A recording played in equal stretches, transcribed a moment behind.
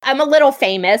I'm a little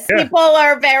famous. Yeah. People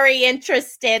are very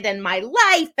interested in my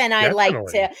life, and I like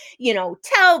to,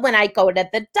 tell when I go to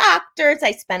the doctors.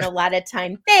 I spend a lot of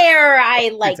time there. I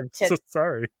like I'm to. so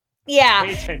sorry. Yeah.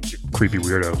 Pay attention. Creepy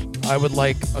weirdo. I would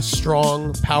like a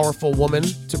strong, powerful woman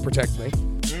to protect me.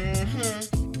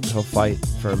 He'll fight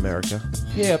for America.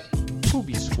 Hip,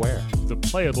 Poopy Square. The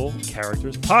Playable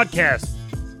Characters Podcast.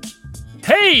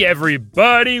 Hey,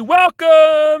 everybody.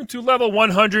 Welcome to level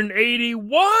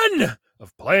 181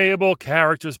 of Playable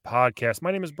Characters Podcast.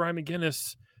 My name is Brian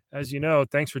McGinnis. As you know,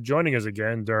 thanks for joining us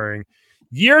again during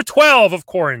year 12 of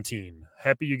quarantine.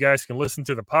 Happy you guys can listen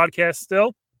to the podcast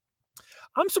still.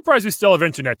 I'm surprised we still have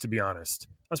internet, to be honest.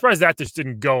 I'm surprised that just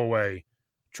didn't go away.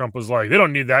 Trump was like, they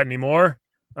don't need that anymore.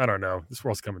 I don't know. This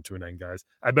world's coming to an end, guys.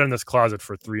 I've been in this closet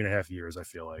for 3.5 years, I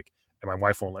feel like, and my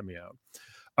wife won't let me out.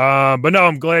 But no,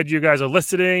 I'm glad you guys are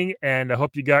listening, and I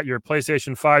hope you got your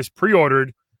PlayStation 5s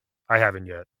pre-ordered. I haven't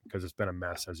yet because it's been a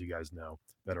mess, as you guys know,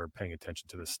 that are paying attention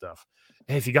to this stuff.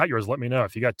 Hey, if you got yours, let me know.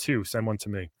 If you got two, send one to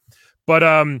me. But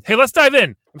hey, let's dive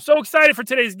in. I'm so excited for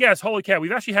today's guest. Holy cow,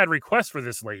 we've actually had requests for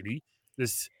this lady,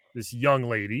 this young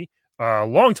lady, a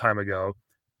long time ago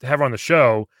to have her on the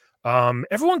show.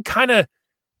 Everyone I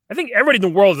think everybody in the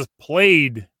world has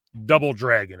played Double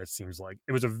Dragon, it seems like.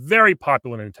 It was a very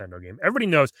popular Nintendo game. Everybody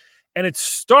knows. And it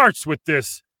starts with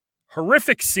this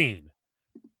horrific scene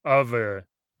of a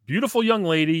beautiful young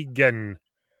lady getting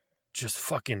just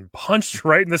fucking punched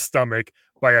right in the stomach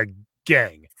by a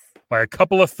gang, by a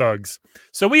couple of thugs.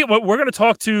 So we're going to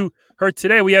talk to her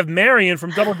today. We have Marion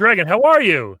from Double Dragon. How are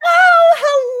you? Hello.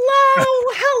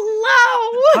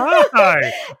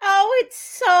 Hi. Oh, it's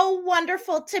so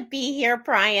wonderful to be here,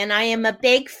 Brian. I am a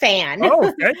big fan.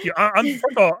 Oh, thank you. First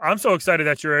of all, I'm so excited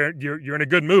that you're in a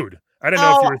good mood. I didn't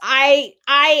know if you were... I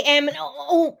am.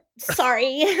 Oh,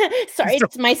 sorry.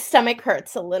 My stomach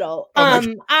hurts a little.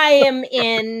 I am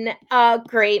in a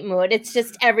great mood. It's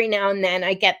just every now and then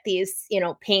I get these,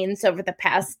 pains over the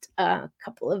past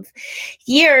couple of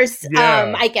years.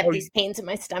 Yeah. I get these pains in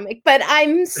my stomach, but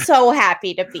I'm so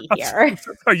happy to be here.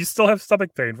 Oh, you still have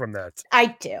stomach pain from that?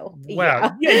 I do.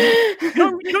 Wow. Yeah. You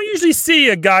don't usually see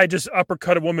a guy just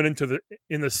uppercut a woman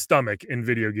in the stomach in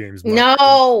video games. Much.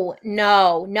 No.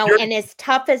 And as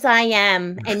tough as I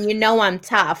am, and I'm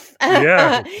tough.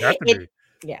 Yeah,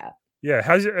 yeah.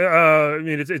 How's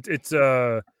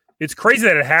it's crazy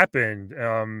that it happened.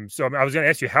 So I was going to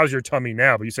ask you, how's your tummy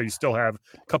now? But you said you still have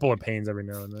a couple of pains every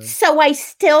now and then. So I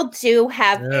still do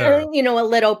have, a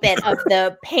little bit of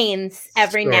the pains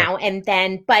every now and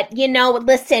then. But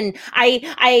listen,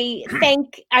 I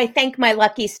thank my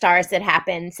lucky stars. It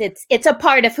happens. It's a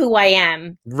part of who I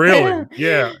am. Really?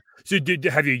 Yeah. So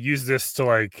have you used this to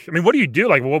what do you do?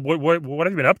 Like, what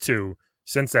have you been up to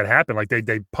since that happened? Like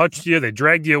they punched you, they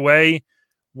dragged you away.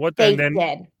 They did.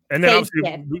 And then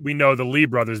obviously we know the Lee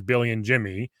brothers, Billy and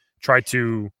Jimmy, tried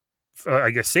to,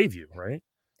 save you, right?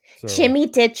 So. Jimmy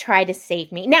did try to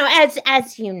save me. Now,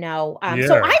 as you know,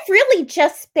 so I've really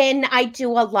just been. I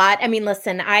do a lot. I mean,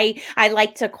 listen, I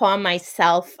like to call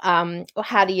myself.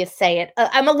 How do you say it?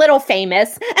 I'm a little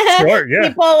famous. Sure, yeah.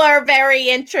 People are very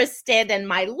interested in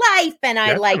my life, and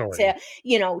I like to,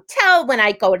 tell when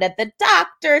I go to the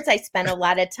doctors. I spend a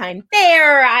lot of time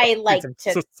there. I like I'm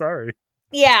to. So sorry.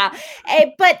 Yeah.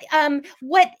 But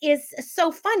what is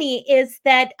so funny is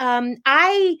that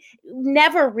I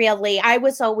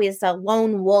was always a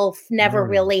lone wolf, never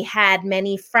really had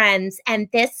many friends. And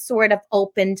this sort of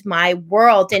opened my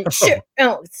world. And sure,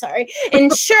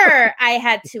 I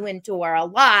had to endure a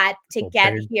lot to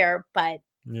get here, but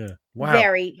yeah. Wow.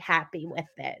 Very happy with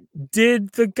it.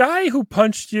 Did the guy who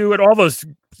punched you and all those,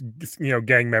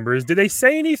 gang members, did they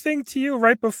say anything to you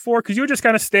right before? Because you were just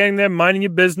kind of standing there minding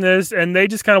your business, and they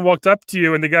just kind of walked up to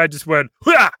you, and the guy just went,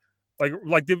 "Hua!"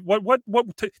 What?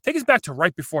 Take us back to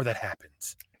right before that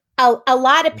happens. A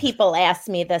lot of people ask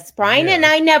me this, Brian, and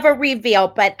I never reveal,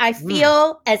 but I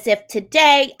feel as if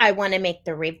today I want to make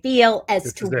the reveal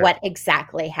as to what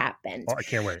exactly happened. Oh, I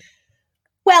can't wait.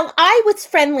 Well, I was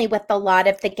friendly with a lot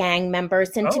of the gang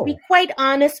members, and to be quite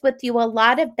honest with you, a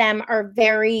lot of them are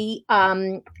very,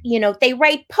 they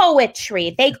write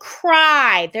poetry, they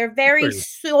cry, they're very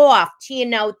soft,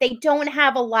 they don't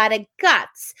have a lot of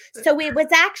guts. So it was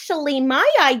actually my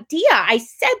idea. I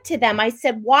said to them,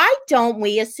 why don't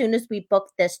we, as soon as we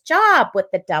booked this job with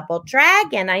the Double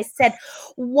Dragon, I said,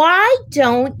 why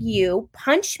don't you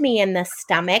punch me in the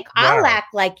stomach? Wow. I'll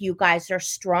act like you guys are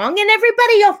strong, and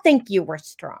everybody will think you were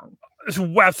strong.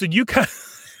 Wow, so you kind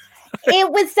of...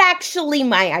 It was actually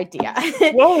my idea.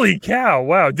 Holy cow,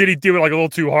 wow. Did he do it a little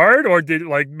too hard, or did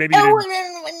maybe...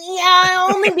 Yeah,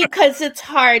 only because it's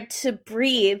hard to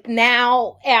breathe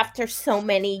now after so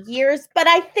many years, but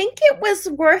I think it was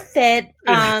worth it.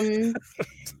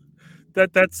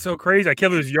 That's so crazy. I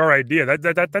can't believe it was your idea.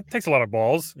 That takes a lot of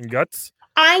balls and guts.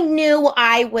 I knew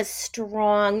I was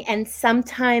strong, and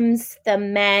sometimes the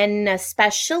men,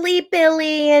 especially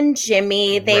Billy and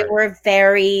Jimmy, they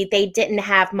didn't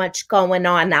have much going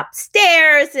on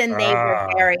upstairs, and they were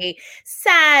very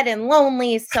sad and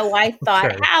lonely. So I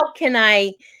thought, how can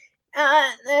I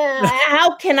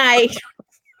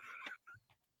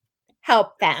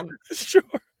help them? Sure.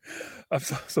 I'm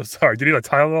so sorry. Do you need a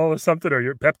Tylenol or something, or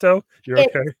your Pepto? You're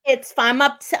okay. It's fine.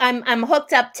 I'm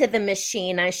hooked up to the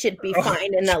machine. I should be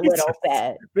fine in a little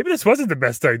bit. Maybe this wasn't the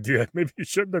best idea. Maybe you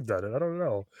shouldn't have done it. I don't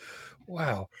know.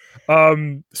 Wow.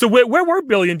 So where were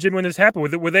Billy and Jimmy when this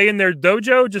happened? Were they in their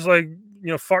dojo, just like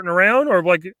farting around, or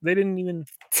like they didn't even?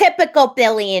 Typical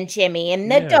Billy and Jimmy in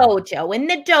the dojo. In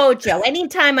the dojo.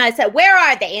 Anytime I said, "Where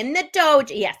are they?" In the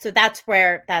dojo. Yeah. So that's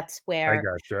where. I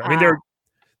gotcha. I mean,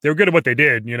 they were good at what they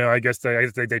did. I guess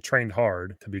they trained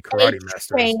hard to be karate masters.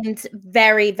 Trained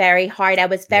very, very hard. I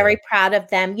was very proud of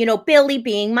them. Billy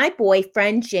being my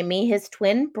boyfriend, Jimmy, his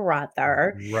twin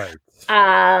brother. Right.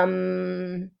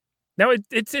 Now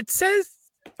it says.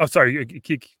 Oh, sorry.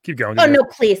 Keep going. Oh no,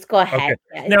 please go ahead.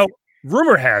 Okay. Now,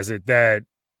 rumor has it that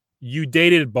you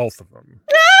dated both of them,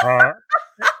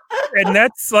 and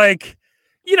that's like,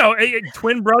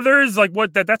 twin brothers. Like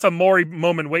what? That's a Maury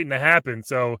moment waiting to happen.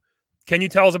 So. Can you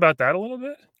tell us about that a little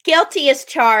bit? Guilty as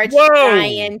charged,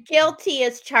 Ryan. Guilty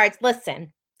as charged.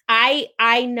 Listen, I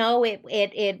know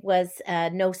it was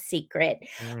no secret,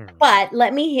 but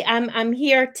I'm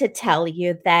here to tell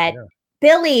you that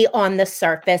Billy on the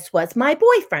surface was my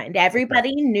boyfriend.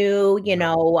 Everybody knew,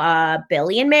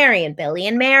 Billy and Marion.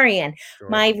 Sure.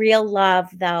 My real love,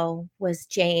 though, was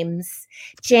James.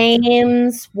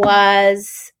 James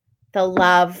was the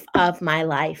love of my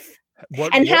life.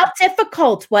 How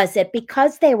difficult was it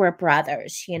because they were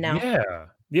brothers, Yeah.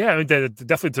 I mean,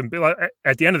 definitely.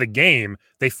 At the end of the game,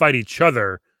 they fight each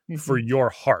other for your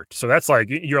heart. So that's like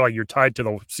you're tied to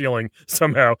the ceiling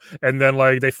somehow, and then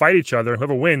like they fight each other, and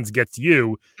whoever wins gets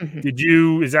you. Did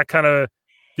you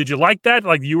like that?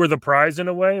 Like you were the prize in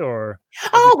a way, or?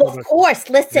 Oh, of course.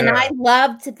 Listen, I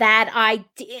loved that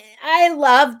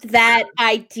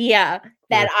idea.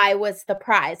 That I was the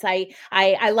prize.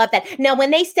 I love that. Now,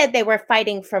 when they said they were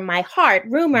fighting for my heart,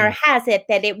 rumor has it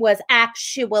that it was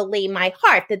actually my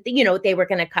heart, that, they were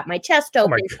going to cut my chest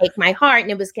open, take my heart,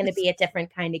 and it was going to be a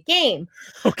different kind of game.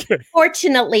 Okay.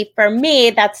 Fortunately for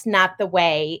me, that's not the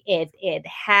way it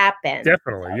happened.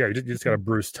 Definitely. Yeah. You just got a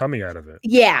bruised tummy out of it.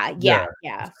 Yeah.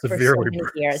 For so many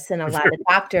years and a lot of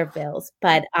doctor bills.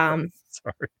 But, sorry.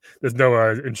 There's no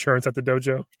insurance at the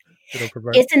dojo?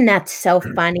 Isn't that so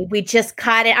funny? We just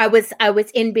caught it. I was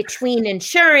in between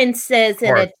insurances,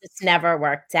 and it just never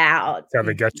worked out. That's how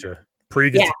they get you.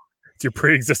 It's your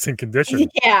pre-existing condition.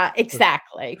 Yeah,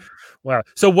 exactly. Wow.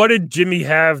 So, what did Jimmy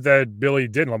have that Billy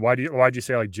didn't? Why'd you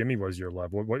say like Jimmy was your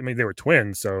love? I mean, they were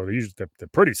twins, so they're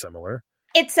pretty similar.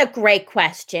 It's a great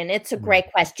question.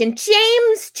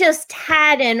 James just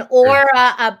had an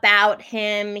aura about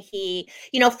him. He,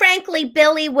 frankly,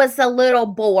 Billy was a little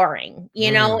boring.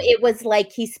 It was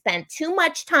like he spent too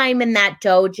much time in that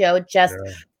dojo just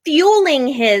fueling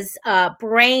his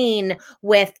brain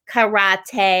with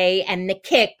karate and the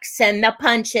kicks and the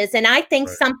punches. And I think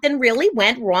something really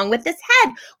went wrong with his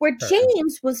head, where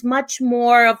James was much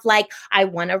more of like, I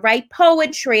want to write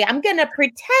poetry. I'm going to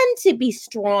pretend to be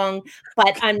strong,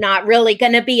 but I'm not really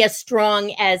going to be as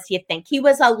strong as you think. He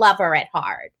was a lover at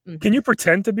heart. Can you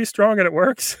pretend to be strong and it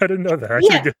works? I didn't know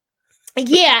that.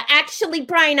 Yeah, actually,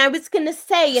 Brian, I was going to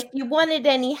say, if you wanted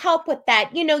any help with that,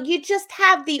 you just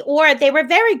have the aura. They were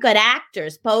very good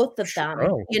actors, both of them, I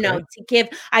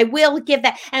will give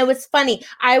that. And it was funny.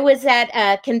 I was at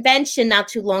a convention not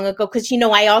too long ago because,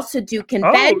 I also do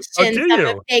conventions. I'm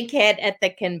a big hit at the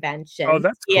convention. Oh,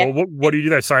 that's cool. What do you do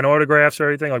there? Sign autographs or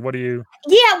anything? Like, what do you?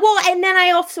 Yeah, well, and then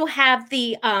I also have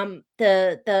the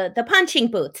punching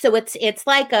booth. So it's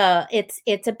like a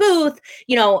booth,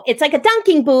 it's like a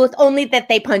dunking booth, only that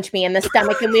they punch me in the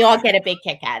stomach and we all get a big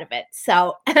kick out of it.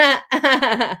 So ow.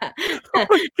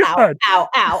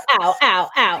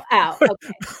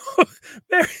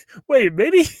 Okay. Wait,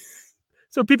 maybe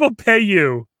so people pay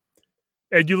you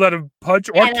And you let him punch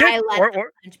or and kick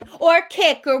or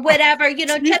kick or whatever,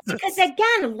 just Jesus. because,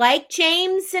 again, like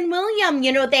James and William,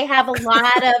 they have a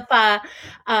lot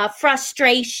of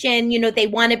frustration. They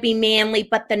want to be manly,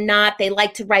 but they're not. They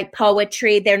like to write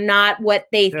poetry. They're not what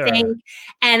they think.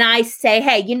 And I say,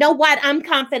 hey, you know what? I'm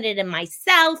confident in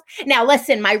myself. Now,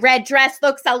 listen, my red dress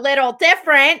looks a little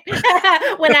different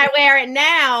when I wear it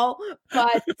now,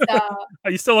 but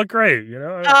you still look great,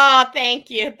 Oh, thank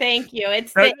you.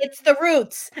 It's the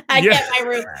roots. I get my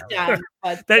roots done.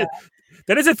 But,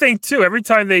 that is a thing too. Every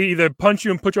time they either punch you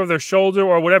and put you over their shoulder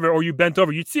or whatever, or you bent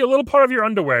over, you'd see a little part of your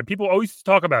underwear. People always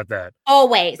talk about that.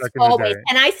 Always.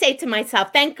 And I say to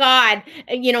myself, thank God,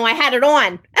 I had it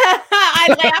on.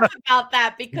 I laugh about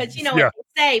that because, what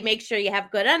they say, make sure you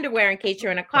have good underwear in case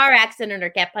you're in a car accident or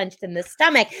get punched in the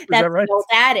stomach. That's the old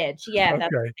adage. Yeah,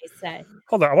 that's what they say.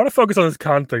 Hold on. I want to focus on this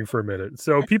con thing for a minute.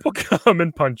 So people come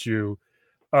and punch you.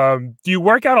 Do you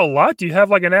work out a lot? Do you have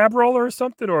like an ab roller or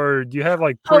something, or do you have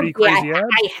like pretty crazy abs?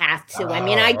 I have to.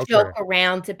 I joke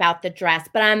around about the dress,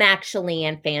 but I'm actually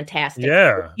in fantastic.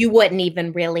 Yeah, you wouldn't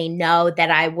even really know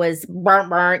that I was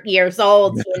burnt years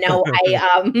old.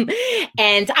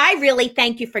 And I really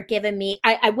thank you for giving me.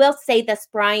 I will say this,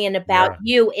 Brian, about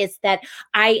you is that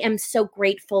I am so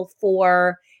grateful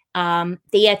for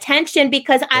the attention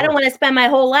because I don't want to spend my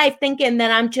whole life thinking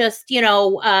that I'm just,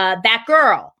 that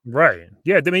girl. Right.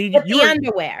 Yeah. I mean, you were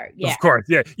underwear. Yeah. Of course.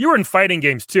 Yeah. You were in fighting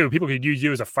games too. People could use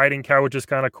you as a fighting cow, which is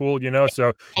kind of cool,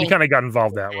 so you kind of got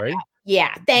involved that way.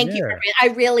 Yeah. Thank you. I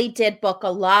really did book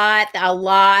a lot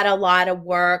of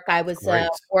work. I was a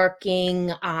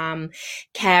working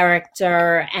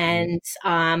character and,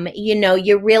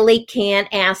 you really can't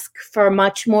ask for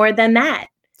much more than that.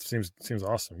 Seems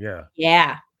awesome. Yeah.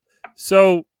 Yeah.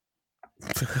 So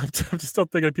I'm just still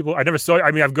thinking of people I never saw. I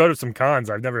mean, I've gone to some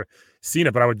cons. I've never seen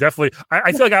it, but I would definitely.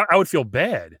 I feel like I would feel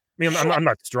bad. I mean, I'm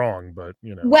not strong, but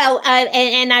Well,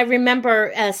 and I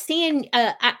remember seeing.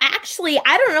 Actually,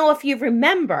 I don't know if you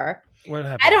remember. What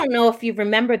happened? I don't know if you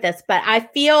remember this, but I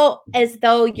feel as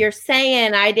though you're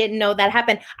saying I didn't know that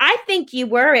happened. I think you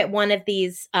were at one of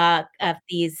these.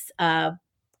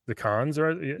 The cons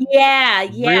are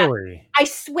Really? I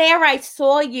swear I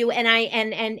saw you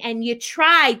and you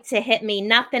tried to hit me.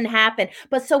 Nothing happened.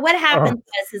 But so what happens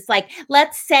is like,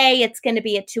 let's say it's going to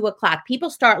be at 2:00. People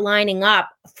start lining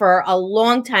up for a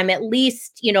long time, at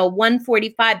least,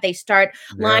 1:45, they start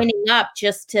lining up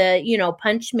just to,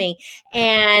 punch me.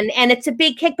 And it's a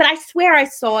big kick, but I swear I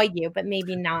saw you, but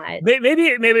maybe not. Maybe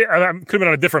I could have been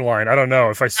on a different line. I don't know.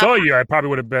 If I saw you, I probably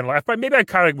would have been like, but maybe I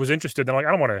kind of was interested. And like,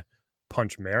 I don't want to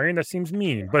punch Marion. That seems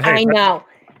mean. But hey, I know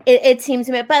it seems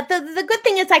to me. But the good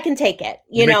thing is I can take it.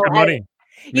 Money.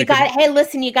 You got. Hey,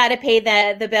 listen, you got to pay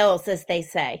the bills, as they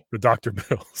say. The doctor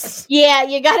bills. Yeah,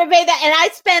 you got to pay that. And I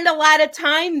spend a lot of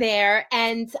time there.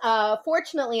 And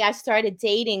fortunately, I started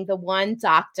dating the one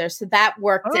doctor, so that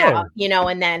worked out.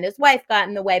 And then his wife got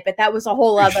in the way, but that was a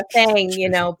whole other thing.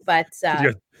 But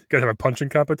you guys have a punching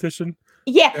competition.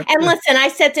 Yeah, and listen, I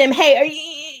said to him, "Hey, are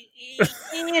you?"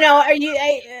 Are you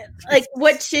like,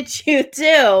 what should you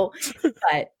do?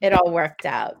 But it all worked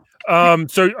out.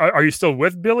 So are you still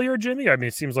with Billy or Jimmy? I mean,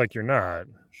 it seems like you're not.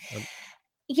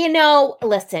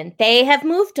 Listen, they have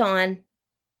moved on.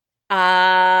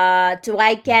 Do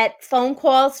I get phone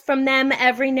calls from them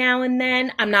every now and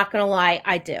then? I'm not going to lie.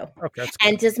 I do. Okay.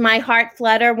 And does my heart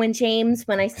flutter when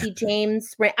I see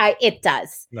James? It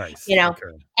does. Nice. Okay.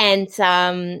 And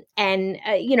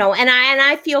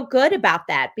I feel good about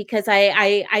that because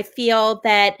I feel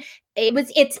that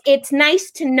it's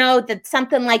nice to know that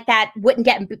something like that wouldn't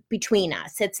get between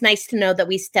us. It's nice to know that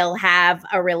we still have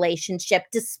a relationship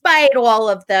despite all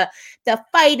of the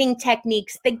fighting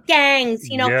techniques, the gangs,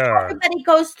 everybody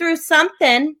goes through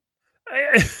something.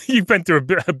 You've been through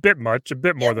a bit more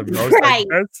than most, right? I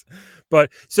guess.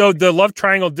 But so the love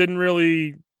triangle didn't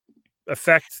really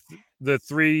affect the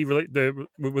three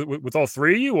with all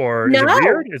three of you, or is it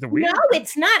weird? Is it weird? No,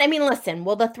 it's not. I mean, listen,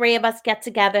 will the three of us get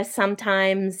together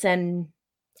sometimes and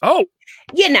nice. I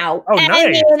mean,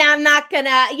 I'm not gonna,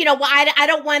 I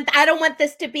don't want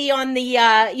this to be on the,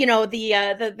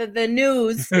 the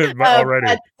news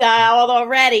already,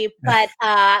 but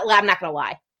I'm not gonna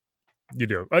lie. You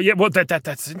do. Yeah. Well,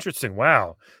 that's interesting.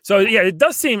 Wow. So yeah, it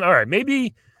does seem all right.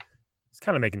 Maybe it's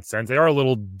kind of making sense. They are a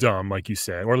little dumb, like you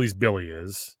said, or at least Billy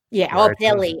is. Yeah. Right?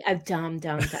 Billy, dumb,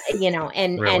 and,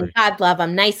 really? And God love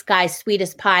him. Nice guy, sweet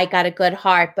as pie, got a good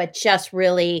heart, but just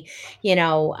really,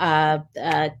 couldn't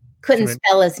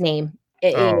spell his name.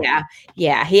 Oh.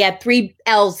 Yeah. He had 3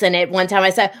 L's in it. One time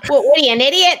I said, well, what are you, an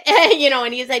idiot?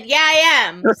 And he said, yeah, I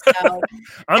am. So.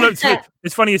 I don't know.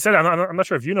 It's funny you said that. I'm not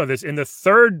sure if you know this. In the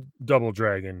third Double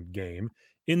Dragon game,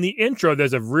 in the intro,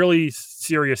 there's a really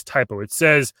serious typo. It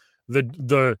says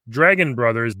the Dragon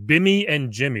Brothers, Bimmy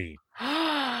and Jimmy.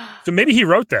 So maybe he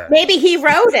wrote that. Maybe he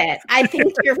wrote it. I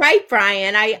think you're right,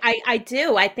 Brian. I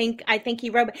do. I think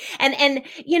he wrote it. And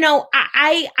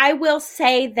I will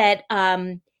say that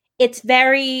it's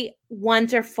very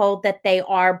wonderful that they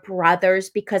are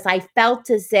brothers, because I felt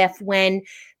as if when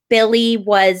Billy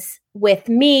was with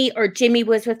me or Jimmy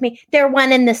was with me, they're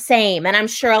one and the same. And I'm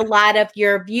sure a lot of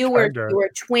your viewers who are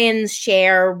twins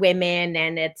share women,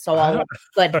 and it's all a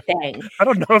good thing. I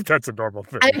don't know if that's a normal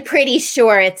thing. I'm pretty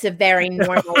sure it's a very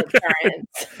normal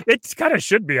occurrence. It kind of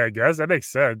should be, I guess. That makes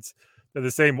sense. They're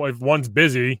the same. If one's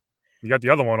busy, you got the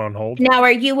other one on hold. Now,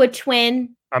 are you a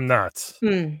twin? I'm not.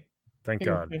 Thank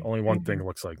God. Only one thing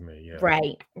looks like me. Yeah.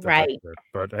 Right.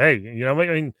 But hey, I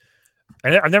mean,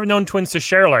 I've never known twins to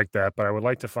share like that, but I would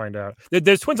like to find out.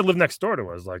 There's twins that live next door to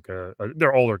us. Like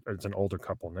they're older. It's an older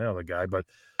couple now, the guy, but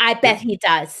I bet he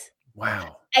does.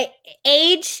 Wow.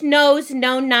 Age knows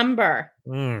no number.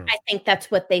 I think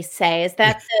that's what they say. Is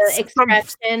that the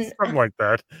expression? Something like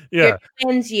that. Yeah. Your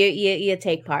twins, you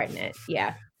take part in it.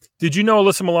 Yeah. Did you know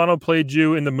Alyssa Milano played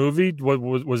you in the movie?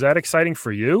 Was that exciting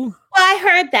for you? Well, I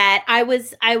heard that. I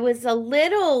was a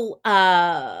little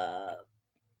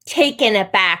taken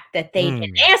aback that they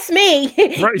didn't ask me.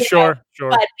 Right, sure.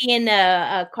 But being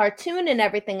a cartoon and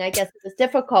everything, I guess it was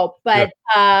difficult. But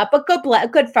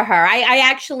good for her. I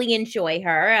actually enjoy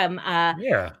her.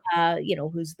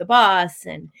 Who's the boss,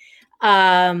 and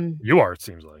you are. It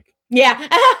seems like. Yeah,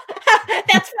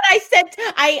 that's what I said.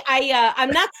 I'm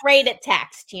not great at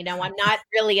text. I'm not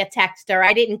really a texter.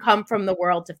 I didn't come from the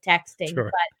world of texting,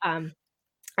 but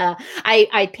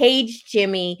I paged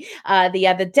Jimmy the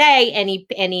other day, and he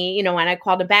when I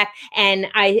called him back, and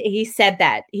he said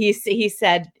that he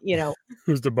said,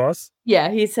 who's the boss?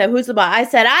 Yeah, he said, who's the boss? I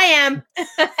said, I am,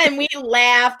 and we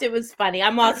laughed. It was funny.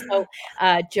 I'm also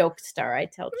a jokester. I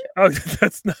tell you. Oh,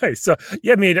 that's nice. So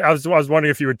yeah, I mean, I was wondering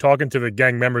if you were talking to the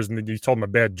gang members and you told them a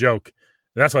bad joke.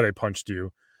 That's why they punched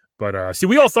you. But see,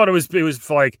 we all thought it was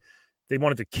like they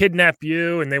wanted to kidnap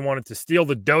you and they wanted to steal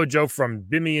the dojo from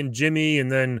Bimmy and Jimmy,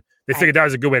 and then they figured that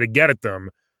was a good way to get at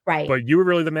them. Right. But you were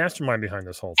really the mastermind behind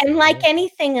this whole thing. And like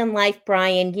anything in life,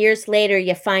 Brian, years later,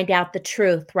 you find out the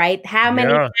truth, right? How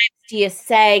many times do you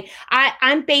say,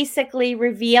 I'm basically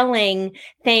revealing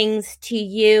things to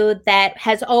you that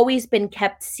has always been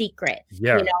kept secret?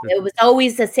 Yeah. It was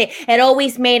always it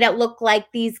always made it look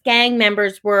like these gang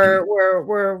members were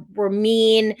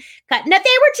mean. No, they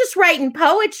were just writing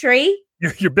poetry.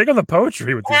 You're big on the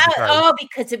poetry with these guys. Oh,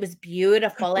 because it was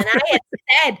beautiful. And I had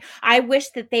said, I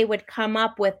wish that they would come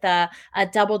up with a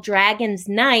Double Dragons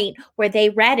night where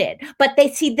they read it. But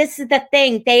this is the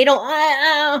thing. They don't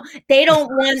want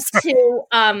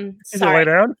to, Is it lay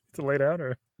down? To lay down,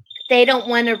 or? They don't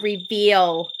want to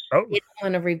reveal. Oh. They don't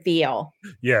want to reveal.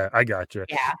 Yeah, I got you.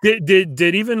 Yeah. Did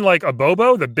even like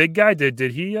Abobo, the big guy, did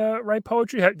he write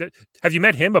poetry? Have you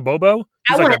met him, Abobo?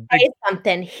 I want to say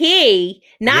something. He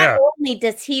not only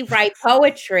does he write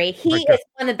poetry, he is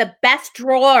one of the best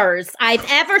drawers I've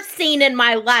ever seen in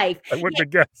my life. I wouldn't have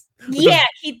guessed. Yeah,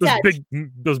 he does.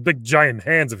 Those big giant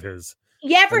hands of his.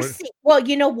 You ever see? Well,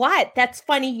 you know what? That's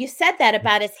funny. You said that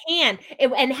about his hand,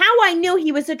 and how I knew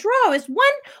he was a drawer is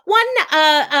one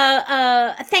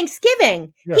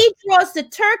Thanksgiving. Yeah. He draws the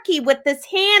turkey with this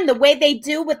hand, the way they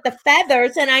do with the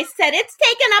feathers, and I said it's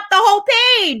taken up the whole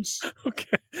page.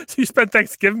 Okay, so you spent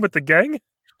Thanksgiving with the gang?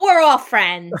 We're all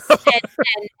friends,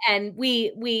 and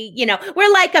we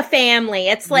we're like a family.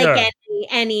 It's like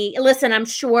any. Listen, I'm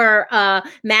sure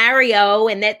Mario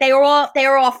and that they're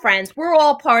all friends. We're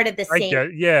all part of the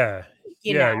same. Yeah.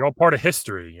 You're all part of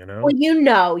history.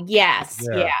 Well, yes,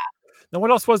 yeah. Now, what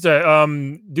else was there?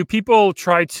 Do people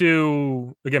try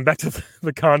to, again, back to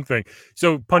the con thing?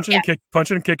 So punching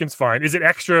and kicking's fine. Is it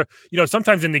extra?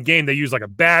 Sometimes in the game they use like a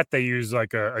bat, they use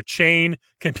like a chain.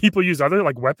 Can people use other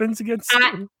like weapons against?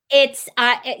 It's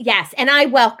yes, and I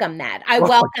welcome that. I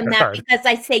welcome that because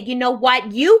I say, you know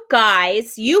what, you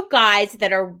guys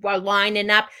that are lining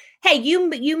up. Hey,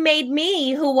 you made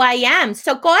me who I am.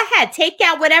 So go ahead, take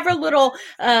out whatever little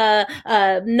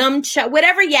nunchuck,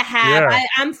 whatever you have. Yeah.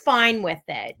 I'm fine with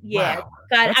it. Yeah, wow.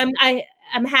 God,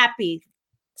 I'm happy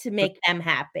to make them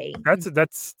happy.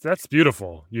 That's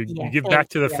beautiful. You give back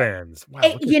to the fans.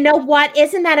 Wow, you know what?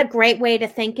 Isn't that a great way to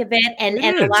think of it? And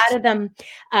a lot of them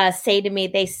say to me,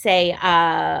 they say,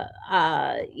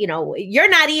 you're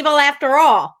not evil after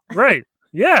all. Right.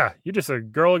 Yeah. You're just a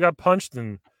girl who got punched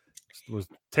and was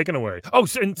taken away. Oh,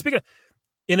 so, and speaking of,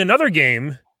 in another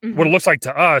game, Mhm. what it looks like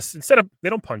to us, instead of they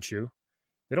don't punch you,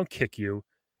 they don't kick you,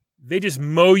 they just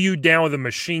mow you down with a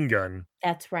machine gun,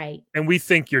 That's right. and we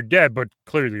think you're dead, but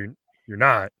clearly you're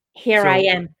not. Here So, I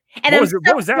am. And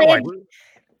what was that like?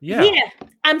 Yeah,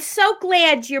 I'm so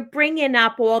glad you're bringing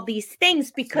up all these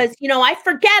things because, I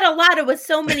forget a lot. It was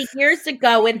so many years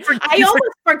ago, and I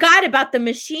almost forgot about the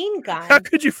machine gun. How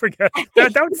could you forget?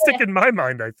 That would stick in my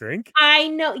mind, I think. I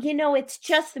know. It's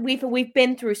just we've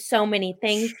been through so many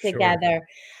things together.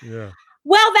 Yeah.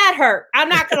 Well, that hurt. I'm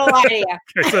not going to lie to you.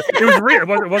 Okay, so it was real.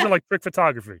 It wasn't like trick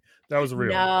photography. That was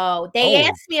real. No, they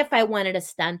asked me if I wanted a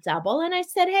stunt double, and I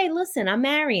said, "Hey, listen, I'm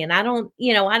marrying. I don't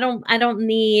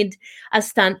need a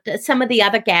stunt." Some of the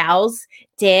other gals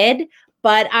did,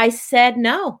 but I said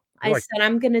no. I said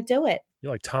I'm going to do it.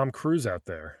 You're like Tom Cruise out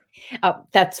there. Oh,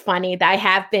 that's funny. I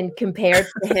have been compared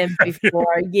to him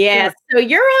before. Yeah, so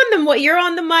you're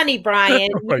on the money, Brian.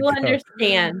 You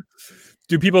understand.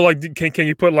 Do people can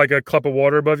you put like a cup of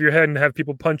water above your head and have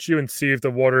people punch you and see if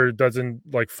the water doesn't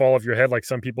like fall off your head like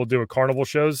some people do at carnival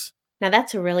shows? Now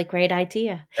that's a really great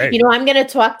idea. Hey. I'm going to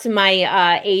talk to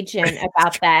my agent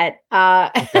about that.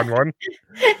 Fun one.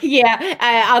 Yeah,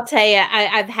 I'll tell you,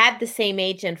 I've had the same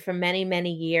agent for many,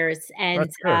 many years, and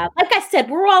like I said,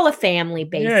 we're all a family,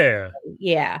 basically.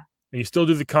 Yeah. And you still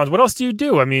do the cons. What else do you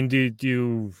do? I mean, do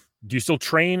you still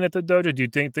train at the dojo? Do you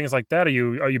think things like that? Are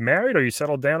you married? Are you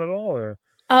settled down at all? Or?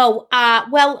 Oh,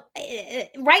 well,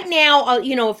 right now,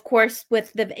 of course,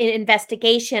 with the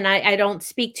investigation, I don't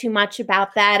speak too much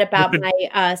about that, about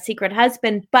my secret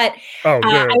husband, but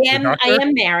I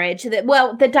am married.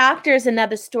 The doctor is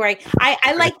another story.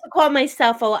 I like to call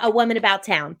myself a woman about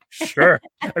town. Sure.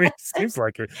 I mean, it seems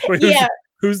like it. Wait,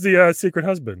 who's the secret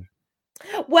husband?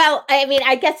 Well, I mean,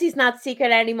 I guess he's not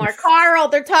secret anymore. Carl,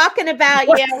 they're talking about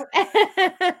you.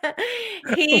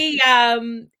 He,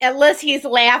 at least he's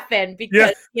laughing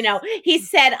because, he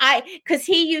said, because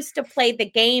he used to play the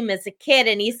game as a kid,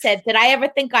 and he said, did I ever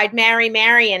think I'd marry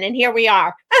Marion? And here we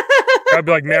are. That'd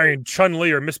be like marrying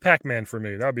Chun-Li or Miss Pac-Man for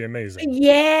me. That'd be amazing.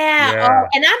 Yeah. Oh,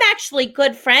 and I'm actually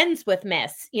good friends with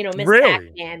Miss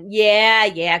Pac-Man.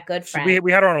 Yeah, good friend.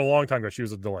 We had her on a long time ago. She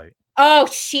was a delight. Oh,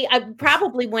 she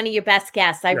probably one of your best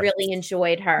guests. I really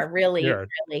enjoyed her, really.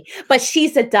 But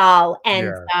she's a doll,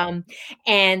 and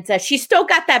she's still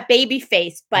got that baby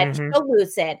face, but she'll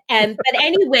lose it. But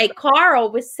anyway,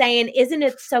 Carl was saying, "Isn't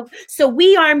it so?" So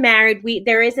we are married.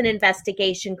 There is an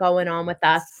investigation going on with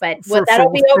us, but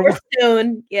that'll be over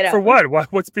soon. For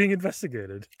what? What's being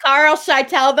investigated? Carl, should I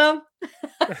tell them?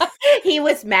 He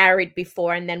was married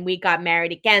before, and then we got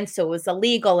married again, so it was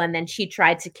illegal, and then she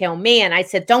tried to kill me, and I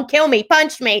said, don't kill me,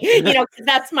 punch me, because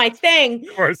that's my thing.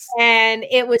 Of course. And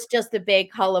it was just a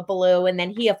big hullabaloo, and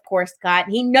then he of course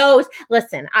he knows,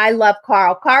 listen, I love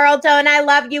Carl, don't I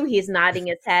love you? He's nodding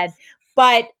his head,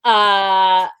 but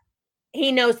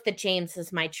he knows that James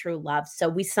is my true love, so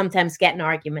we sometimes get in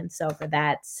arguments over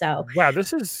that. So wow,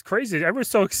 this is crazy. Everyone's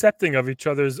so accepting of each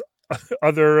other's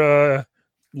other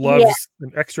loves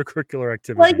and extracurricular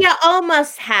activities. Well, you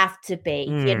almost have to be,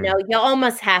 you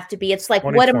almost have to be. It's like,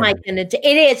 what am I going to do?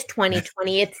 It is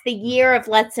 2020. It's the year of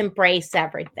let's embrace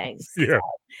everything. So. Yeah.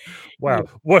 Wow.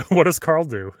 What does Carl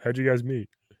do? How'd you guys meet?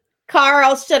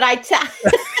 Carl, should I tell?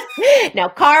 No,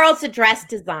 Carl's a dress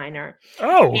designer.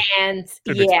 Oh, and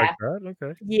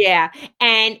okay. Yeah,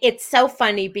 and it's so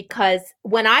funny because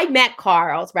when I met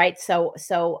Carl's, right? So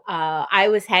I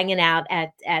was hanging out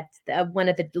at one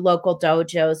of the local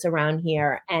dojos around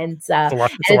here, and it's a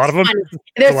lot of them.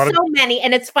 There's so many,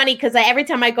 and it's funny because every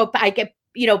time I go, I get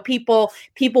people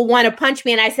want to punch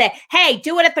me, and I say, "Hey,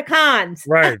 do it at the cons."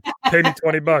 Right, pay me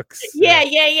 $20. Yeah.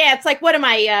 It's like, what am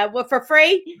I for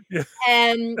free? Yeah.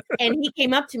 And he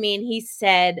came up to me and he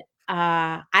said,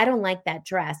 I don't like that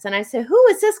dress. And I said, who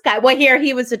is this guy? Well,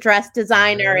 he was a dress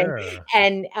designer,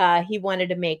 and he wanted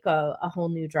to make a whole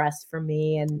new dress for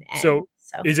me. And so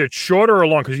is it shorter or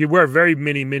long? Because you wear very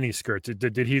mini skirts.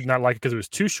 Did he not like it because it was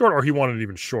too short, or he wanted it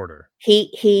even shorter?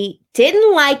 He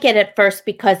didn't like it at first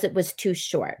because it was too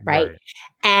short, right?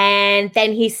 And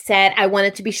then he said, I want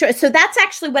it to be short. So that's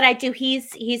actually what I do.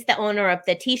 He's the owner of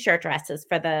the t-shirt dresses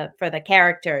for the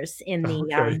characters in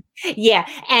the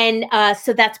and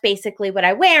so that's basically what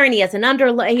I wear. And he has an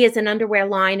underwear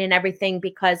line and everything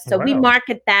because we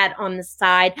market that on the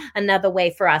side, another way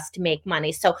for us to make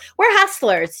money. So we're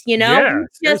hustlers, Yeah,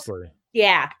 seriously.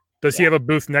 Yeah. Does he have a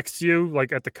booth next to you,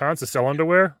 like at the cons, to sell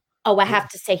underwear? Oh, I have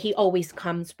to say he always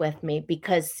comes with me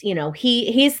because,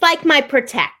 he's like my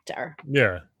protector.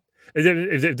 Yeah.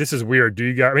 This is weird. Do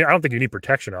you guys, I mean, I don't think you need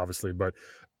protection, obviously, but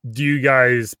do you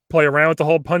guys play around with the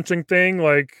whole punching thing?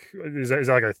 Like, is that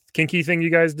like a kinky thing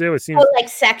you guys do? It seems like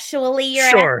sexually.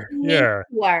 You're sure, asking me? yeah.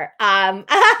 Sure.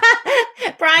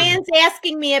 Brian's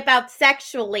asking me about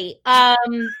sexually.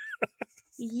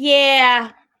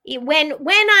 Yeah. When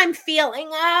I'm feeling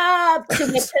up to it,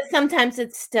 because sometimes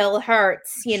it still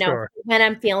hurts, Sure. when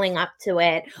I'm feeling up to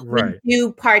it. Right. We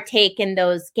do partake in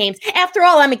those games. After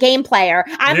all, I'm a game player.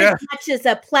 I'm as much as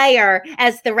a player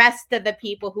as the rest of the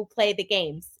people who play the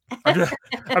games. I'm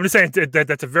just saying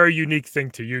that's a very unique thing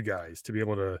to you guys to be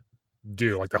able to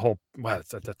do, like the whole. Wow,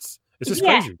 that's it's just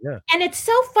crazy. Yeah, and it's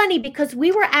so funny because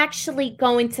we were actually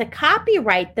going to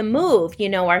copyright the move,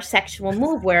 our sexual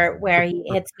move where he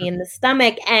hits me in the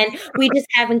stomach, and we just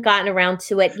haven't gotten around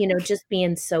to it. Just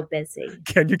being so busy.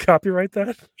 Can you copyright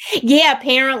that? Yeah,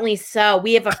 apparently so.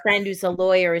 We have a friend who's a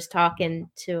lawyer is talking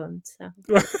to him. So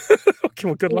okay,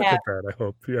 well, good luck with that. I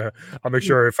hope. Yeah, I'll make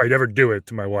sure if I ever do it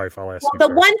to my wife, I'll ask. The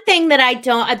one thing that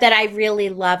I really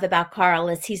love about Carl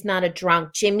is he's not a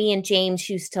drunk. Jimmy and James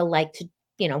used to like to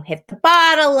hit the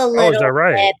bottle a little. Oh, is that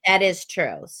right? bit. That is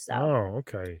true. So. Oh,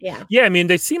 okay. Yeah. Yeah, I mean,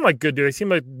 they seem like good. They seem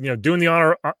like doing the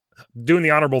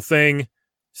honorable thing,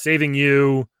 saving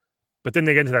you, but then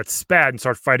they get into that spat and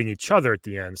start fighting each other at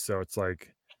the end. So it's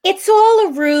like. It's all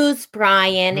a ruse,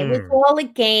 Brian. It was all a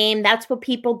game. That's what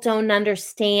people don't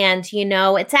understand.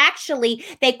 It's actually,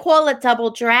 they call it Double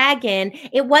Dragon.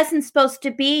 It wasn't supposed to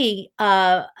be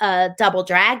a Double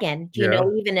Dragon,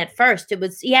 even at first. It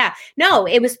was, no,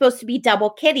 it was supposed to be Double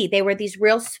Kitty. They were these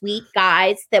real sweet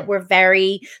guys that were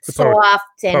very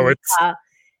soft and poets.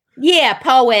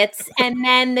 Poets. And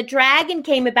then the dragon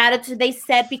came about it. So they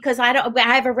said, because I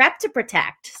have a rep to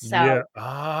protect. So. Yeah.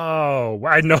 Oh,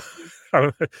 I know. I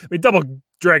mean, Double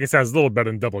Dragon sounds a little better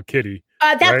than Double Kitty.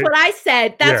 That's right? What I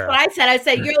said. That's what I said. I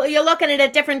said you're looking at a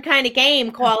different kind of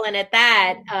game, calling it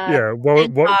that.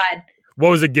 What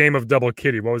was the game of Double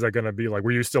Kitty? What was that going to be like?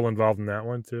 Were you still involved in that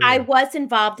one too? I was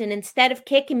involved, and instead of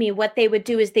kicking me, what they would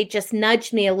do is they just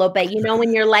nudge me a little bit.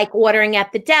 When you're like ordering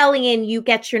at the deli and you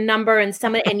get your number and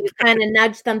you kind of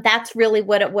nudge them. That's really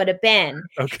what it would have been.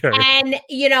 Okay. And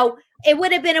it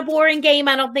would have been a boring game.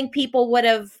 I don't think people would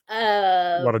have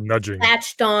a lot of nudging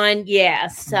latched on. Yeah.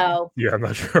 So yeah, I'm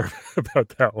not sure about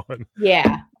that one.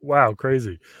 Yeah. Wow,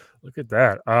 crazy. Look at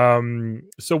that.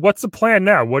 So what's the plan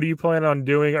now? What are you planning on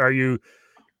doing?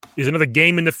 Is another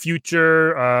game in the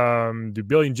future? Do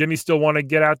Billy and Jimmy still want to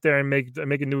get out there and make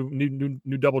a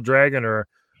new Double Dragon, or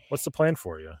what's the plan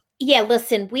for you? Yeah,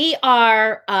 listen,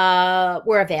 we're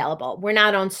available. We're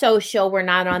not on social. We're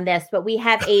not on this, but we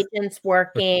have agents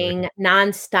working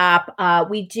nonstop.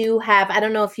 We do have, I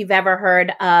don't know if you've ever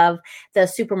heard of the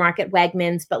supermarket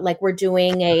Wegmans, but we're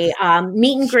doing a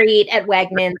meet and greet at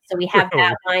Wegmans. So we have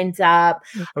that lined up.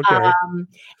 Okay.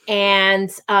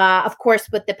 And of course,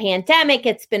 with the pandemic,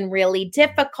 it's been really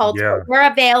difficult. Yeah. But we're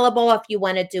available if you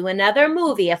want to do another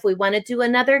movie, if we want to do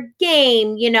another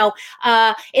game,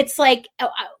 it's like,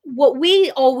 what we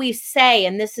always say,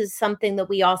 and this is something that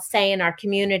we all say in our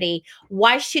community,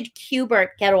 why should Qbert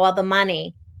get all the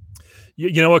money?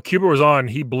 You know what? Qbert was on.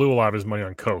 He blew a lot of his money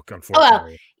on Coke,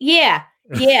 unfortunately. Well,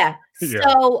 yeah.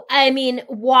 So, I mean,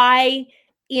 why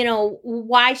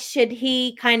should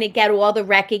he kind of get all the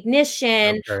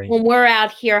recognition when we're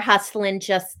out here hustling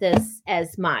just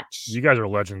as much? You guys are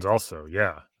legends also.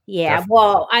 Yeah. Yeah. Definitely.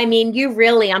 Well, I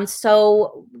mean, I'm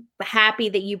so happy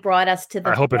that you brought us to the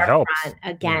I hope it helps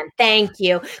again. Thank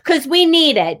you. Cause we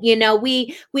need it.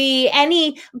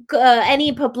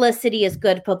 Any publicity is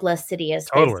good publicity, as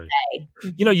totally. they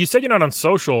say. You said you're not on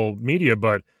social media,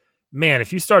 but man,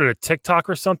 if you started a TikTok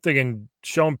or something and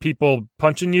showing people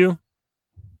punching you,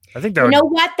 I think that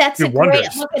what? That's a great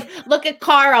look at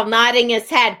Carl nodding his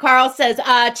head. Carl says,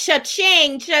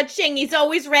 cha-ching, cha-ching. He's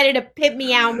always ready to pimp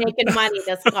me out making money,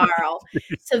 this Carl.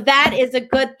 So that is a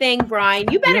good thing,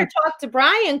 Brian. You better talk to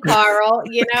Brian, Carl,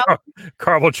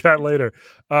 Carl, we'll chat later.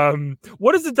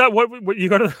 What is it that what you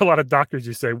go to a lot of doctors,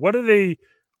 you say, what are they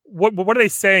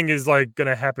saying is like going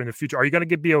to happen in the future? Are you going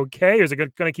to be okay? Or is it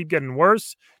going to keep getting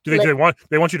worse? Do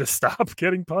they want you to stop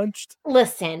getting punched?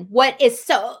 Listen, what's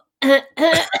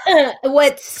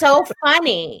so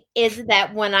funny is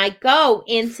that when I go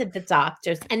into the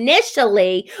doctors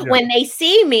initially, when they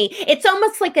see me, it's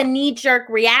almost like a knee-jerk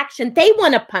reaction. They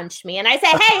want to punch me. And I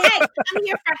say, hey, I'm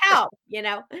here for help,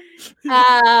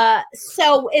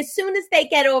 So as soon as they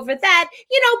get over that,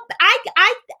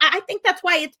 I think that's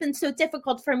why it's been so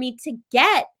difficult for me to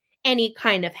get any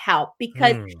kind of help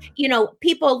because,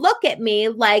 people look at me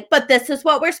like, but this is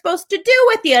what we're supposed to do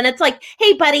with you. And it's like,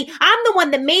 hey, buddy, I'm the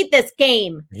one that made this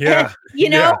game. Yeah.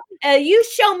 You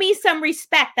show me some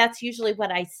respect. That's usually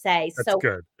what I say. That's so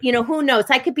good. Who knows?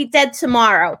 I could be dead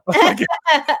tomorrow.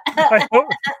 I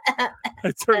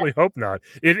certainly hope not.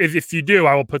 If you do,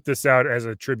 I will put this out as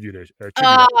a tribute.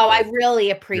 I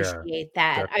really appreciate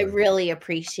that. Definitely. I really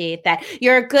appreciate that.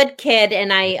 You're a good kid,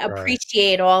 and I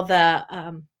appreciate all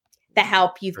the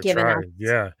help you've given us.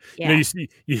 Yeah. You see,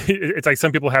 it's like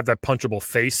some people have that punchable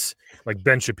face, like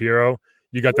Ben Shapiro.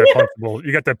 You got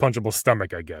that punchable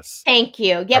stomach, I guess. Thank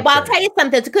you. Yeah, well, I'll tell you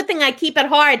something. It's a good thing I keep it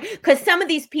hard because some of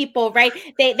these people, right?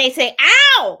 They say,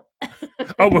 "Ow."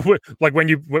 Oh, like when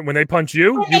they punch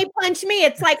you? When they punch me,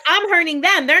 it's like I'm hurting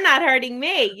them. They're not hurting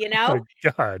me, Oh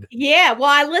my God. Yeah. Well,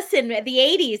 I listen. The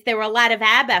 80s, there were a lot of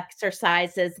ab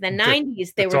exercises. The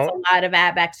 90s, there was a lot of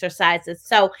ab exercises.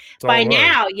 So by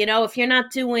now, if you're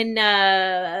not doing,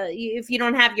 if you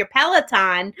don't have your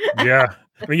Peloton. Yeah.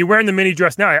 I mean, you're wearing the mini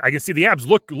dress now. I can see the abs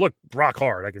look rock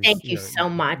hard. Thank you so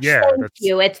much. Yeah, thank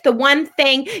you. It's the one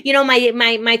thing,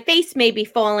 my face may be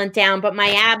falling down, but my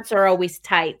abs are always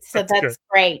tight. So that's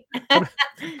great. How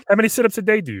many sit-ups a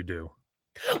day do you do?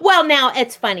 Well, now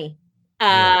it's funny.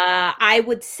 I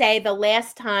would say the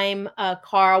last time,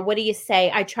 Carl, what do you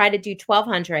say? I try to do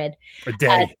 1,200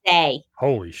 a day.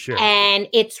 Holy shit. And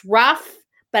it's rough.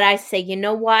 But I say, you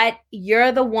know what?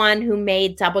 You're the one who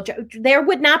made there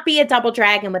would not be a Double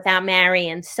Dragon without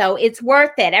Marion. So it's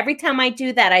worth it. Every time I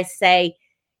do that, I say,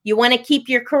 you want to keep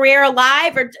your career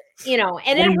alive and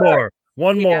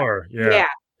one more. Yeah.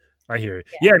 I hear you.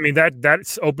 Yeah. I mean,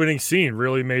 that opening scene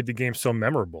really made the game so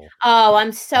memorable. Oh,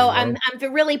 I'm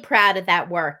really proud of that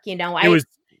work. It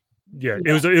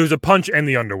was a punch and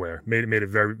the underwear made it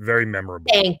very, very memorable.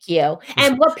 Thank you.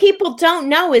 And what people don't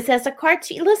know is as a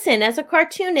cartoon,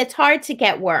 it's hard to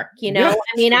get work, Yeah,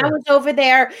 I mean, sure. I was over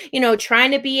there,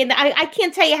 trying to be in I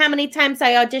can't tell you how many times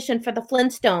I auditioned for the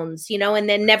Flintstones, and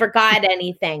then never got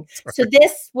anything. So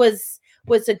this was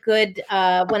a good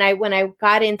when I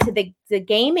got into the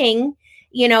gaming,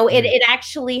 it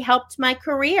actually helped my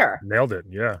career. Nailed it.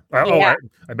 Yeah.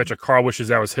 I bet you Carl wishes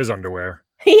that was his underwear.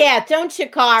 Yeah, don't you,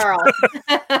 Carl?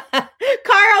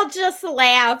 Carl just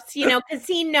laughs, because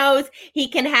he knows he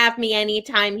can have me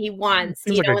anytime he wants,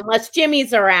 unless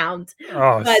Jimmy's around.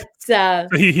 Oh,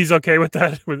 but he's okay with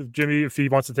that, with Jimmy, if he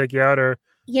wants to take you out, or?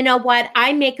 You know what?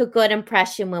 I make a good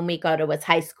impression when we go to his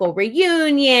high school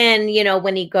reunion,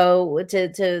 when he go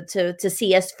to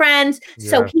see his friends. Yeah.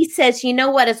 So he says, you know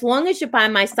what? As long as you're by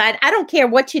my side, I don't care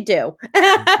what you do.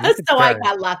 So I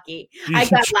got lucky. I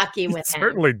got lucky with him.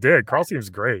 Certainly did. Carl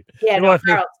seems great. Yeah, Carl's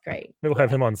great. We'll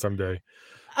have him on someday.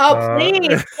 Oh,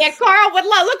 please. Yeah, Carl would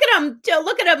love. Look at him.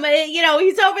 Look at him.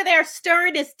 He's over there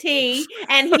stirring his tea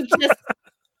and he just.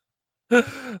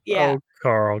 Yeah.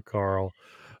 Oh, Carl.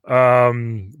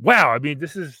 Wow. I mean,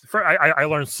 this is I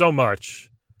learned so much.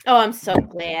 Oh, I'm so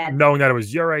glad. Knowing that it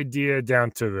was your idea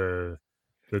down to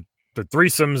the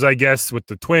threesomes, I guess, with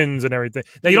the twins and everything.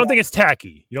 Now, you don't think it's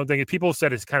tacky. You don't think people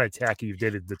said it's kind of tacky you've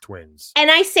dated the twins.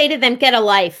 And I say to them, get a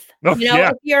life. If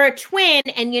you're a twin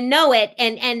and you know it,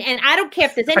 and I don't care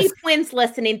if there's any twins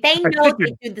listening, they know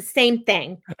they do the same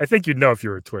thing. I think you'd know if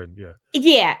you're a twin, yeah.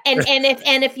 Yeah, and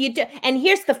if you do, and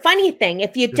here's the funny thing,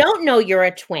 if you don't know you're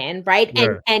a twin, right?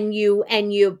 And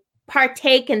you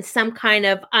partake in some kind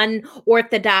of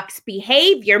unorthodox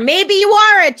behavior, maybe you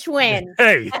are a twin.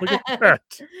 Hey, look at that.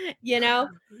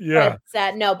 Yeah.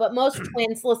 But most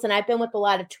twins, listen, I've been with a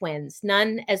lot of twins,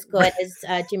 none as good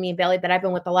as Jimmy and Billy, but I've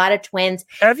been with a lot of twins.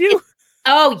 Have you?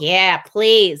 Oh yeah,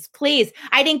 please.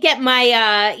 I didn't get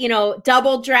my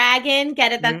Double Dragon.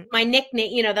 Get it? That's my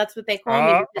nickname. That's what they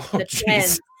call me. The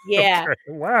twins. Yeah.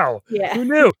 Okay. Wow. Yeah. Who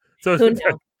knew? So who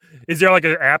knew? Is there like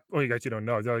an app? Oh, you guys, you don't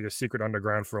know. Is there like a secret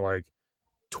underground for like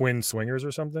twin swingers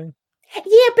or something?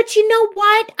 Yeah, but you know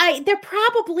what? There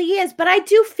probably is, but I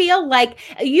do feel like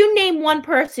you name one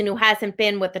person who hasn't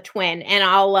been with a twin, and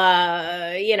I'll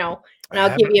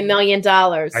I'll give you $1 million.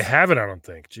 I haven't, I don't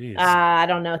think. Jeez. I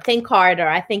don't know. Think harder.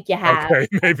 I think you have. Okay,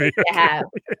 maybe. You have.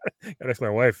 Gotta ask my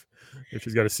wife if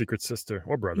she's got a secret sister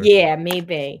or brother. Yeah,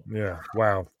 maybe. Yeah.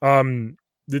 Wow.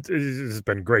 This has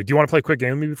been great. Do you want to play a quick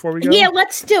game with me before we go? Yeah,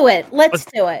 let's do it. Let's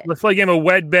do it. Let's play a game of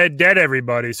Wed, Bed, Dead,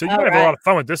 everybody. So you're going to have a lot of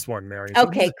fun with this one, Marion. So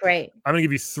okay, great. I'm going to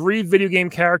give you 3 video game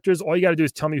characters. All you got to do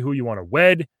is tell me who you want to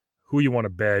wed, who you want to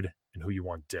bed, and who you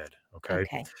want dead.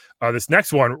 Okay. This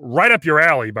next one, right up your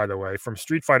alley, by the way, from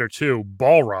Street Fighter 2,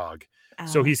 Balrog.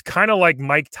 So he's kind of like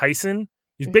Mike Tyson.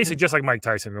 He's basically just like Mike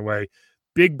Tyson in a way.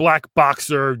 Big black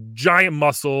boxer, giant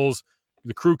muscles,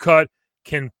 the crew cut,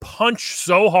 can punch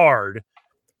so hard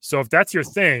So if that's your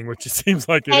thing, which it seems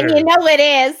like it and is. you know it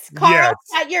is. Carl, Yes.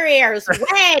 cut your ears.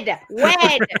 Wed.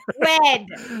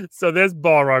 So there's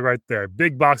Balrog right there.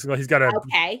 Big boxing glove. He's got a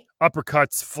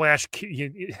uppercuts, flash,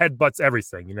 headbutts,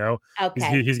 everything, you know?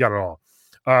 Okay. He's got it all.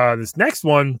 This next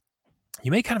one,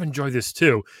 you may kind of enjoy this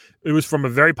too. It was from a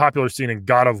very popular scene in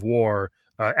God of War.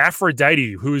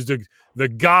 Aphrodite, who's the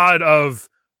god of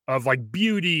like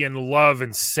beauty and love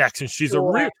and sex. And she's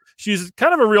she's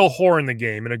kind of a real whore in the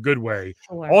game in a good way.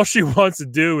 Sure. All she wants to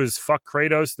do is fuck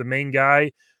Kratos, the main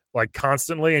guy, like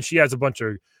constantly. And she has a bunch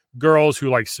of girls who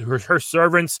like her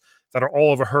servants that are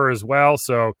all over her as well.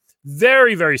 So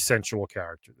very, very sensual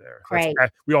character there. Right.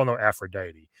 We all know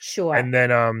Aphrodite. Sure. And then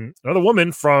another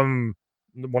woman from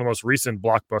one of the most recent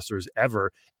blockbusters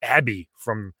ever, Abby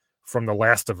from The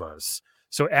Last of Us.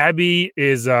 So Abby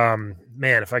is man,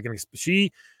 if I can,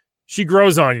 she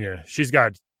grows on you. She's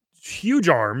got huge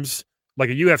arms, like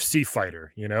a UFC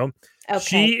fighter, you know? Okay.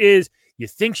 She is, you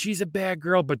think she's a bad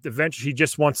girl, but eventually she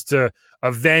just wants to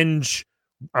avenge.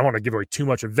 I don't want to give away too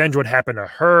much. Avenge what happened to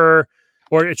her.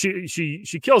 Or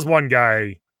she kills one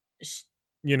guy,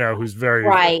 you know, who's very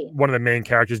one of the main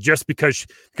characters, just because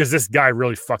this guy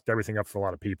really fucked everything up for a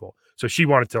lot of people. So she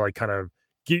wanted to like kind of,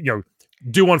 you know,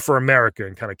 do one for America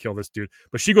and kind of kill this dude.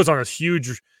 But she goes on this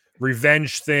huge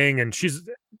revenge thing, and she's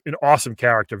an awesome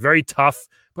character, very tough,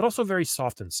 but also very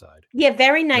soft inside. Yeah,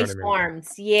 very nice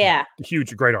arms. Yeah.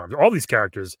 Huge, great arms. All these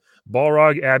characters,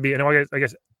 Balrog, Abby, and I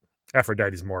guess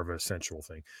Aphrodite's more of a sensual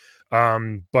thing.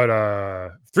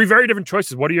 But three very different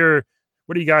choices. What do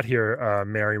you got here,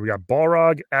 Mary? We got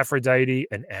Balrog, Aphrodite,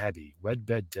 and Abby. Wed,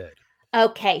 Bed, Dead.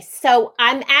 Okay, so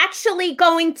I'm actually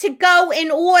going to go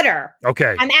in order.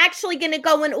 Okay. I'm actually going to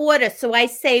go in order. So I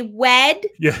say wed.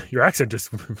 Yeah, your accent just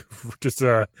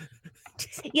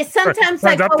yeah, sometimes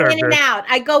I go in and out.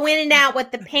 I go in and out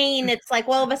with the pain. It's like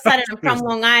all of a sudden I'm from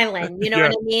Long Island. You know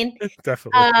what I mean?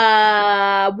 Definitely.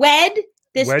 Wed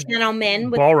this gentleman.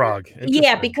 With, Balrog.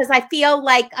 Yeah, because I feel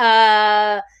like,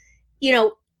 you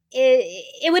know,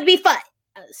 it would be fun.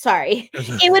 Sorry,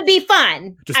 it would be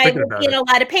fun. I would be in a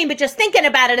lot of pain, but just thinking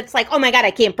about it, it's like, oh my God,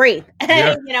 I can't breathe.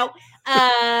 Yeah. You know,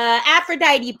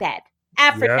 Aphrodite bed.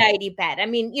 I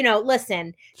mean, you know,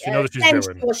 listen, she knows what she's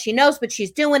doing. Well, she knows what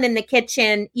she's doing in the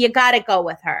kitchen. You got to go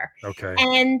with her. Okay.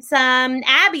 And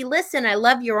Abby, listen, I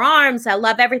love your arms. I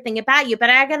love everything about you, but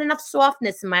I got enough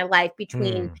softness in my life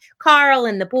between Carl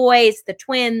and the boys, the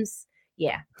twins.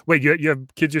 Yeah. Wait, you have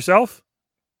kids yourself?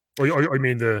 Or I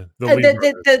mean the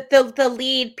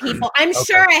lead people. I'm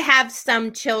sure I have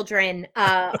some children,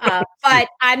 but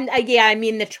I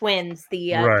mean the twins.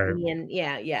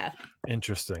 Yeah.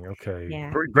 Interesting. Okay.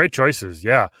 Yeah. Great choices.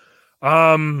 Yeah.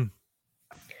 Now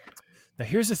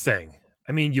here's the thing.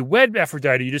 I mean, you wed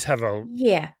Aphrodite. You just have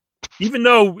even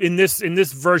though in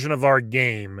this version of our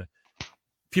game,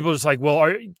 people are just like,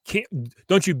 well,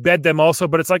 don't you bed them also?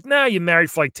 But it's like, nah, you married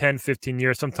for like 10, 15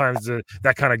 years. Sometimes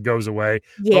that kind of goes away.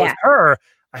 Yeah. But with her,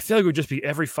 I feel like it would just be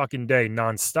every fucking day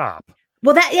nonstop.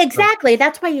 Well, exactly.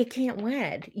 That's why you can't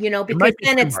wed, you know, because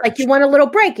then it's like you want a little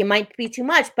break. It might be too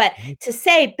much. But to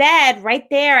say bed right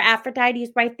there,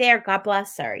 Aphrodite's right there. God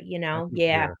bless her, you know.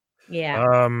 Yeah.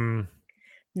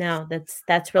 No,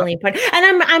 that's really important.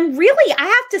 And I'm really, I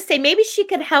have to say, maybe she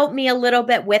could help me a little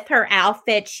bit with her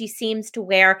outfit. She seems to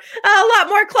wear a lot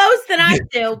more clothes than I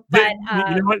do. But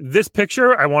you know what? This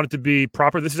picture, I want it to be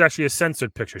proper. This is actually a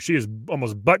censored picture. She is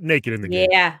almost butt naked in the game.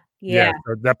 Yeah.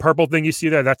 So that purple thing you see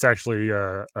there, that's actually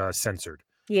censored.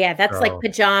 Yeah, that's like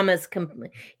pajamas,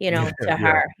 to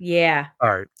her. Yeah.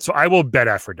 All right. So I will bet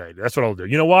Aphrodite. That's what I'll do.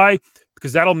 You know why?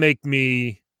 Because that'll make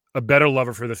me a better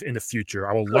lover in the future.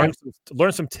 I will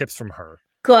learn some tips from her.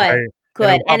 Good.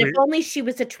 And if only she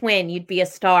was a twin, you'd be a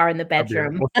star in the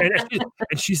bedroom.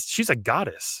 And she's a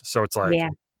goddess, so it's like,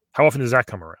 how often does that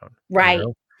come around? Right, you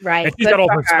know? right. And she's got all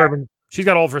her servants. She's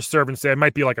got all of her servants there. It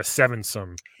might be like a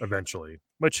sevensome eventually.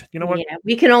 Which, you know what? Yeah,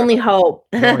 we can only hope.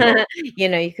 You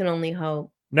can only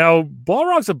hope. Now,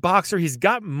 Balrog's a boxer. He's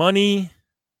got money.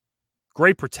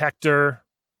 Great protector.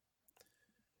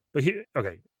 But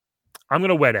I'm going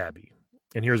to wed Abby.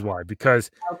 And here's why.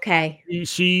 Because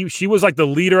she was like the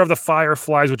leader of the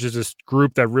Fireflies, which is this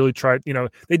group that really tried,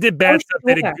 they did bad stuff.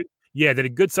 They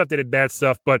did good stuff. They did bad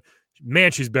stuff. But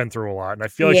man, she's been through a lot. And I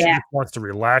feel like she just wants to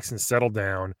relax and settle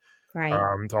down. Right.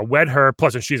 So I'll wed her.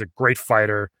 Plus, she's a great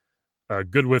fighter.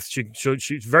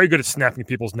 She's very good at snapping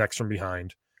people's necks from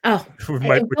behind. Oh,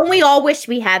 don't we all wish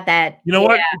we had that? You know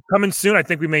what? Coming soon. I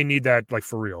think we may need that, like,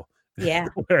 for real. Yeah.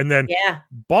 And then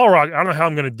Balrog, I don't know how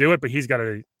I'm going to do it, but he's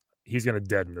going to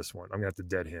deaden this one. I'm going to have to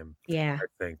dead him. Yeah. I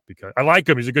think, because I like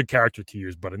him. He's a good character to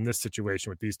use, but in this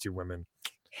situation with these two women,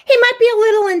 He might be a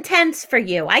little intense for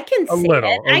you. I can see it.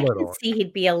 I little. can see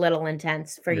he'd be a little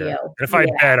intense for you. If I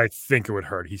bet, I think it would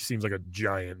hurt. He seems like a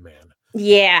giant man.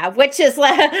 Yeah, which is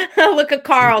like, look at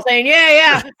Carl saying,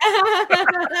 yeah.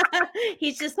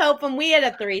 He's just hoping we had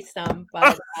a threesome.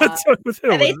 But are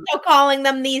they still calling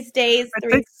them these days? I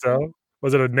think so.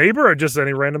 Was it a neighbor or just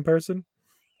any random person?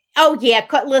 Oh, yeah.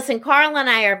 Listen, Carl and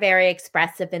I are very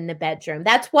expressive in the bedroom.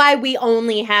 That's why we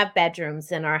only have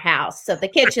bedrooms in our house. So the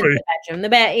kitchen's the bedroom, the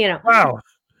bed, Wow.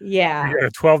 Yeah. You got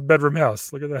a 12-bedroom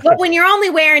house. Look at that. But when you're only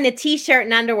wearing a T-shirt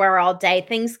and underwear all day,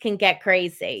 things can get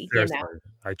crazy. Seriously.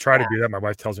 I try to do that. My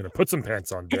wife tells me to put some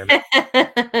pants on, damn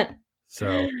it.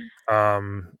 So,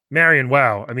 Marion,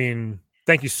 wow. I mean,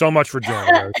 thank you so much for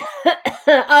joining us.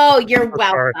 Oh, you're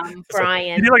welcome,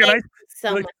 Brian. You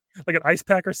need like an ice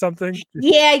pack or something?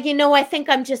 Yeah, I think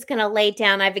I'm just going to lay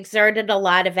down. I've exerted a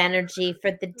lot of energy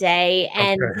for the day.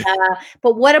 And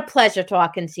but what a pleasure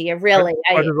talking to you, really.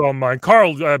 Pleasure's all mine.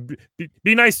 Carl,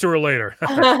 be nice to her later.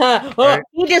 Right?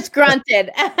 He just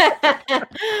grunted.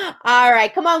 All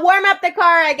right, come on, warm up the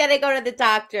car. I got to go to the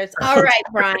doctor's. All right,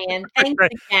 Brian. Thanks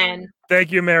again.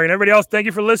 Thank you, Mary. And everybody else, thank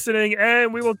you for listening.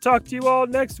 And we will talk to you all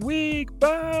next week.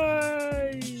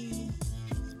 Bye.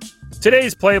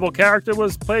 Today's playable character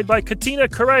was played by Katina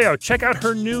Correo. Check out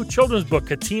her new children's book,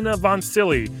 Katina Von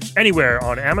Silly, anywhere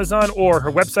on Amazon or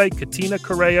her website,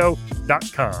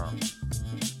 katinacorreo.com.